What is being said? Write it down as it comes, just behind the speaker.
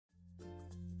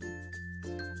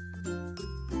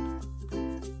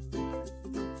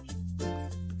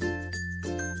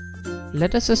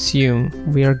Let us assume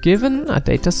we are given a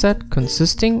dataset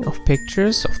consisting of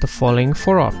pictures of the following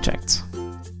 4 objects.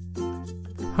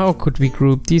 How could we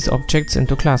group these objects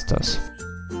into clusters?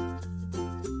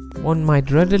 One might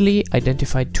readily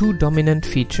identify 2 dominant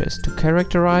features to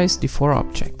characterize the 4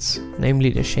 objects, namely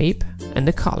the shape and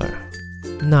the color.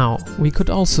 Now, we could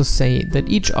also say that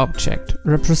each object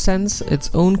represents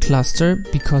its own cluster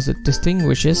because it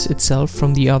distinguishes itself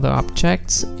from the other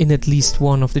objects in at least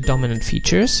one of the dominant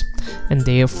features, and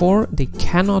therefore they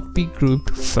cannot be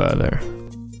grouped further.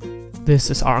 This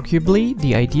is arguably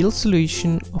the ideal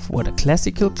solution of what a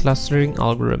classical clustering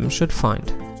algorithm should find.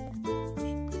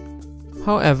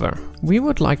 However, we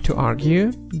would like to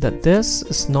argue that this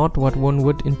is not what one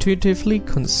would intuitively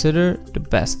consider the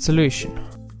best solution.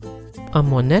 A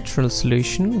more natural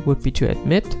solution would be to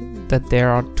admit that there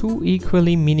are 2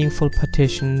 equally meaningful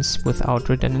partitions without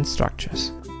redundant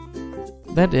structures.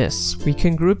 That is, we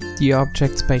can group the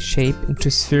objects by shape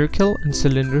into spherical and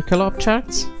cylindrical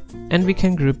objects, and we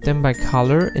can group them by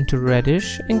color into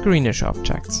reddish and greenish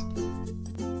objects.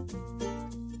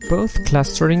 Both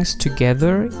clusterings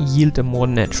together yield a more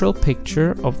natural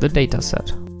picture of the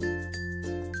dataset.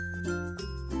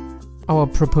 Our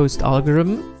proposed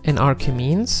algorithm in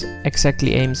K-means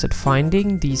exactly aims at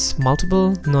finding these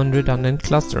multiple non-redundant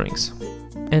clusterings.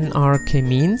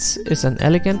 K-means is an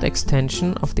elegant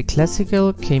extension of the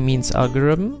classical K-means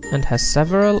algorithm and has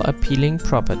several appealing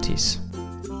properties.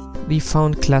 The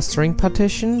found clustering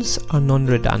partitions are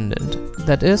non-redundant.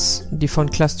 That is, the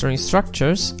found clustering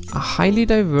structures are highly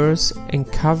diverse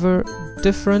and cover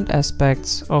different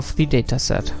aspects of the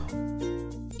dataset.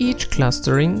 Each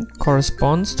clustering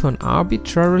corresponds to an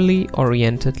arbitrarily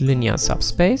oriented linear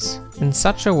subspace in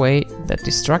such a way that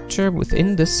the structure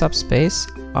within this subspace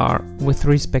are, with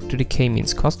respect to the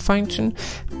K-means cost function,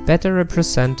 better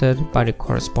represented by the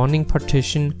corresponding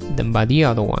partition than by the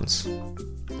other ones.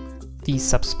 These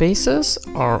subspaces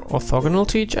are orthogonal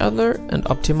to each other and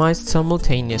optimized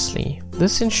simultaneously.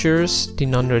 This ensures the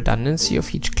non-redundancy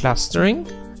of each clustering.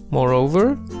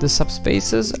 Moreover, the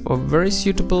subspaces are very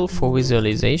suitable for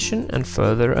visualization and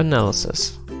further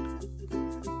analysis.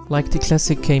 Like the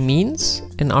classic K-means,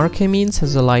 K-means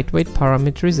has a lightweight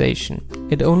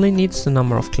parameterization. It only needs the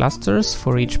number of clusters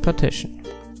for each partition.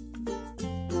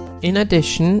 In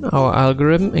addition, our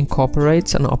algorithm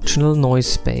incorporates an optional noise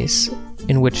space,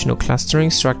 in which no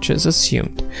clustering structure is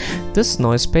assumed. This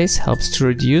noise space helps to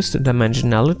reduce the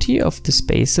dimensionality of the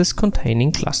spaces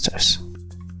containing clusters.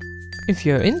 If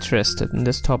you are interested in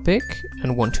this topic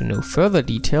and want to know further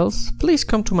details, please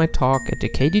come to my talk at the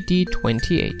KDD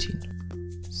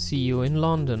 2018. See you in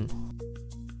London.